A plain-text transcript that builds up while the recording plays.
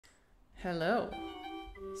Hello.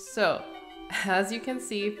 So, as you can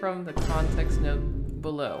see from the context note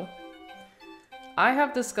below, I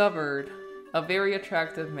have discovered a very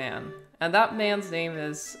attractive man, and that man's name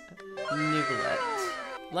is Neuvillette.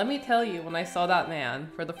 Let me tell you, when I saw that man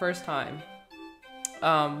for the first time,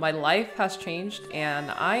 my life has changed,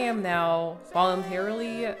 and I am now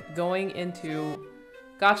voluntarily going into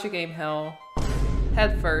gacha game hell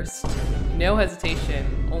head first, no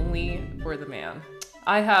hesitation, only for the man.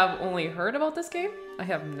 I have only heard about this game. I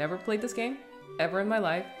have never played this game ever in my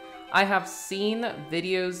life. I have seen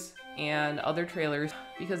videos and other trailers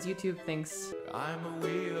because YouTube thinks I'm a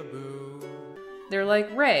weeaboo. They're like,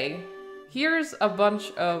 Ray, here's a bunch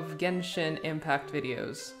of Genshin Impact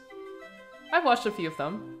videos. I've watched a few of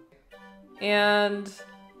them, and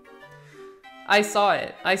I saw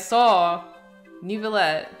it. I saw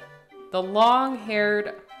Neuvillette, the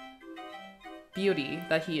long-haired beauty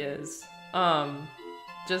that he is,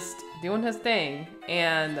 just doing his thing,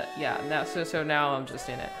 and yeah, now so now I'm just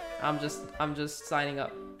in it. I'm just signing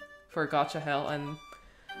up for gacha hell and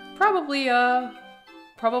probably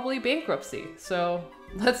bankruptcy. So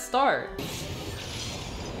let's start.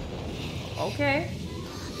 Okay.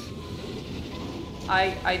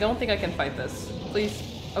 I don't think I can fight this. Please.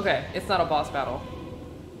 Okay, it's not a boss battle.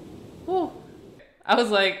 Whew. I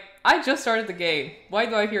was like, I just started the game. Why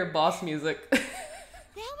do I hear boss music?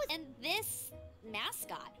 And this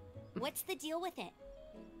mascot, what's the deal with it?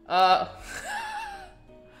 Oh,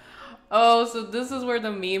 so this is where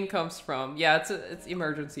the meme comes from. Yeah, it's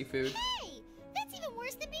emergency food. Hey, that's even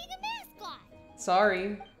worse than being a mascot.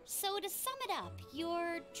 Sorry. So to sum it up,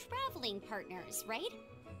 you're traveling partners, right?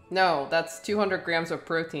 No, that's 200 grams of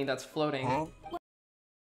protein that's floating. Huh?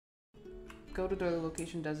 Go to the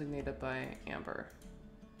location designated by Amber.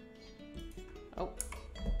 Oh.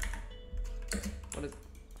 What is...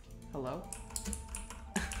 Hello?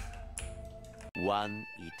 One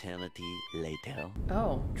eternity later.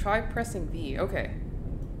 Oh, try pressing V. Okay.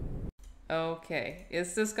 Okay.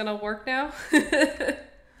 Is this gonna work now?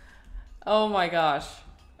 Oh my gosh.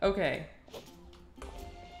 Okay.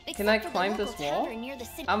 Can I climb this wall?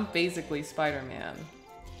 I'm basically Spider-Man.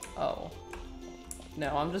 Oh.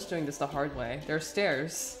 No, I'm just doing this the hard way. There's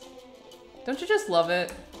stairs. Don't you just love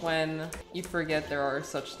it when you forget there are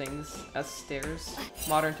such things as stairs?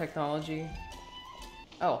 Modern technology.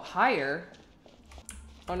 Oh, higher?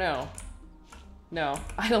 Oh no. No,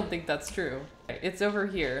 I don't think that's true. It's over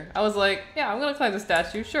here. I was like, yeah, I'm gonna climb the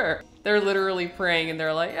statue, sure. They're literally praying and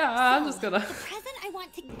they're like, yeah, I'm just gonna... The present I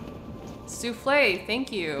want to... Souffle,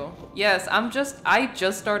 thank you. Yes, I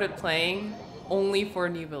just started playing only for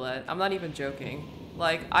Neuvillette. I'm not even joking.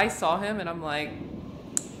 Like, I saw him and I'm like...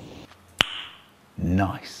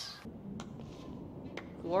 Nice.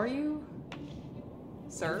 Who are you?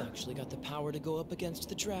 Sir? You've actually got the power to go up against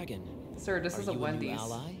the dragon. Sir, this is a Wendy's. New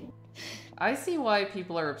ally? I see why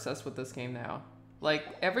people are obsessed with this game now. Like,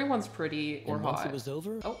 everyone's pretty or and hot. Once it was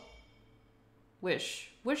over? Oh.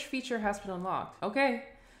 Wish. Wish feature has been unlocked. Okay.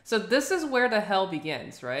 So this is where the hell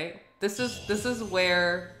begins, right? This is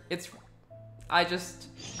where it's... I just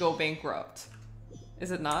go bankrupt.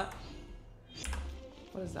 Is it not?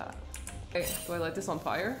 What is that? Okay, do I light this on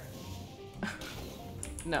fire?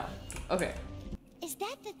 No. Okay. Is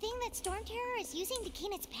that the thing that Storm Terror is using to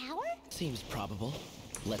gain its power? Seems probable.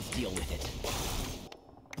 Let's deal with it.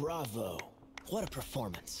 Bravo. What a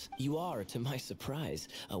performance. You are, to my surprise,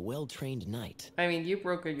 a well-trained knight. I mean, you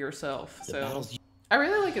broke it yourself, The so... battles I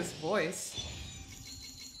really like his voice.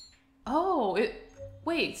 Oh,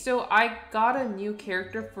 wait, so I got a new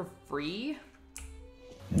character for free?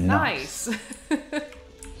 Nice.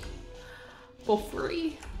 For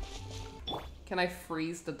free? Can I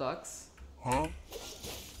freeze the ducks? Huh?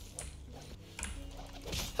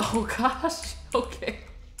 Oh gosh, okay.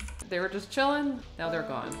 They were just chilling, now they're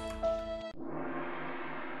gone.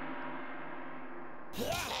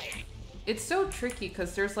 It's so tricky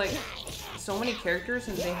because there's like so many characters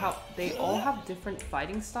and they all have different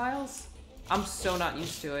fighting styles. I'm so not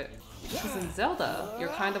used to it. Because in Zelda, you're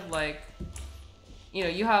kind of like, you know,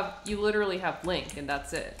 you literally have Link and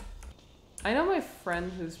that's it. I know my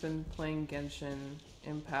friend who's been playing Genshin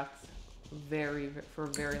Impact for a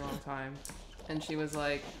very long time, and she was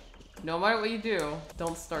like, no matter what you do,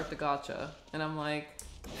 don't start the gacha. And I'm like,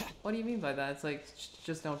 what do you mean by that? It's like,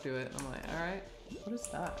 just don't do it. I'm like, all right, what is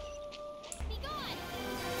that? Be gone.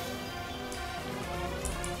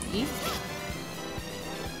 Eat?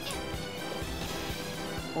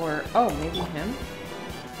 Or, oh, maybe him?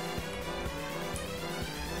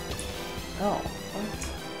 Oh, what?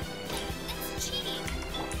 That's cheating.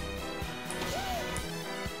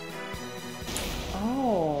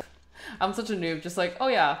 Oh. I'm such a noob, just like, oh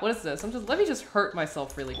yeah, what is this? Let me just hurt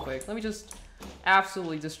myself really quick. Let me just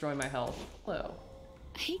absolutely destroy my health. Hello.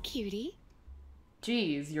 Hey, cutie.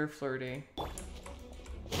 Jeez, you're flirty.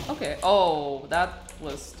 Okay, oh, that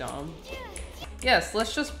was dumb. Yes,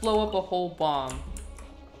 let's just blow up a whole bomb.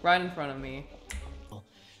 Right in front of me.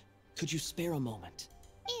 Could you spare a moment?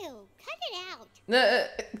 Ew, cut it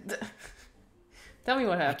out. Tell me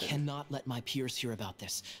what I happened. cannot let my peers hear about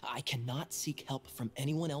this. I cannot seek help from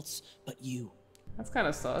anyone else but you. That's kind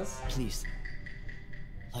of sus. Please,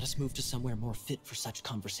 let us move to somewhere more fit for such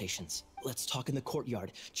conversations. Let's talk in the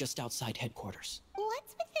courtyard, just outside headquarters.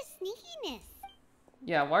 What's with the sneakiness?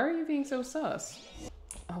 Yeah, why are you being so sus?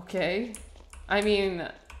 Okay. I mean,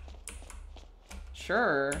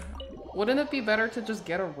 sure. Wouldn't it be better to just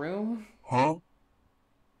get a room? Huh?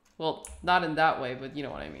 Well, not in that way, but you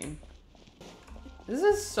know what I mean. This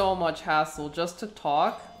is so much hassle just to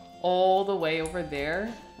talk all the way over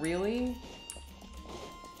there. Really?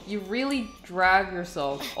 You really drag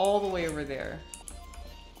yourself all the way over there.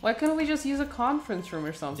 Why couldn't we just use a conference room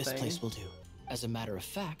or something? This place will do. As a matter of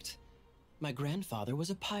fact, my grandfather was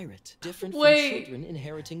a pirate. Different Wait, from children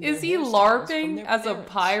inheriting is their he hairstyles from LARPing their as a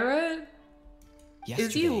parents. pirate?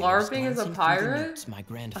 Is he Yesterday, I was LARPing as a glancing through the pirate? notes my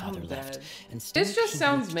grandfather I'm left, dead. and This just he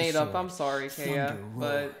sounds gripped made the up. I'm sword. sorry, Kaya, Thunder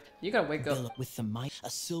but roared. you gotta wake up. Enveloped with the might, a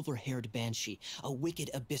silver-haired banshee, a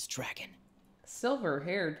wicked abyss dragon.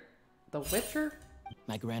 Silver-haired, The Witcher.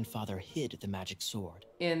 My grandfather hid the magic sword.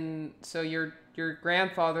 So your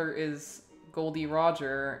grandfather is Goldie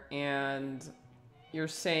Roger, and you're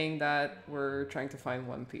saying that we're trying to find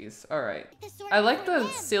One Piece. All right. The sword I like for the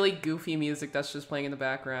him. silly, goofy music that's just playing in the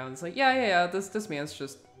background. It's like, yeah. This man's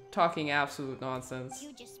just talking absolute nonsense.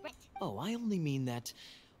 You just sprint. Oh, I only mean that.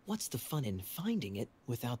 What's the fun in finding it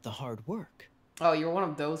without the hard work? Oh, you're one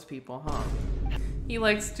of those people, huh? He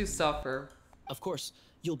likes to suffer. Of course,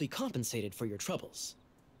 you'll be compensated for your troubles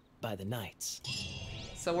by the knights.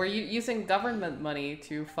 So we're using government money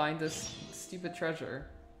to find this stupid treasure.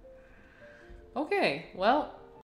 Okay, well,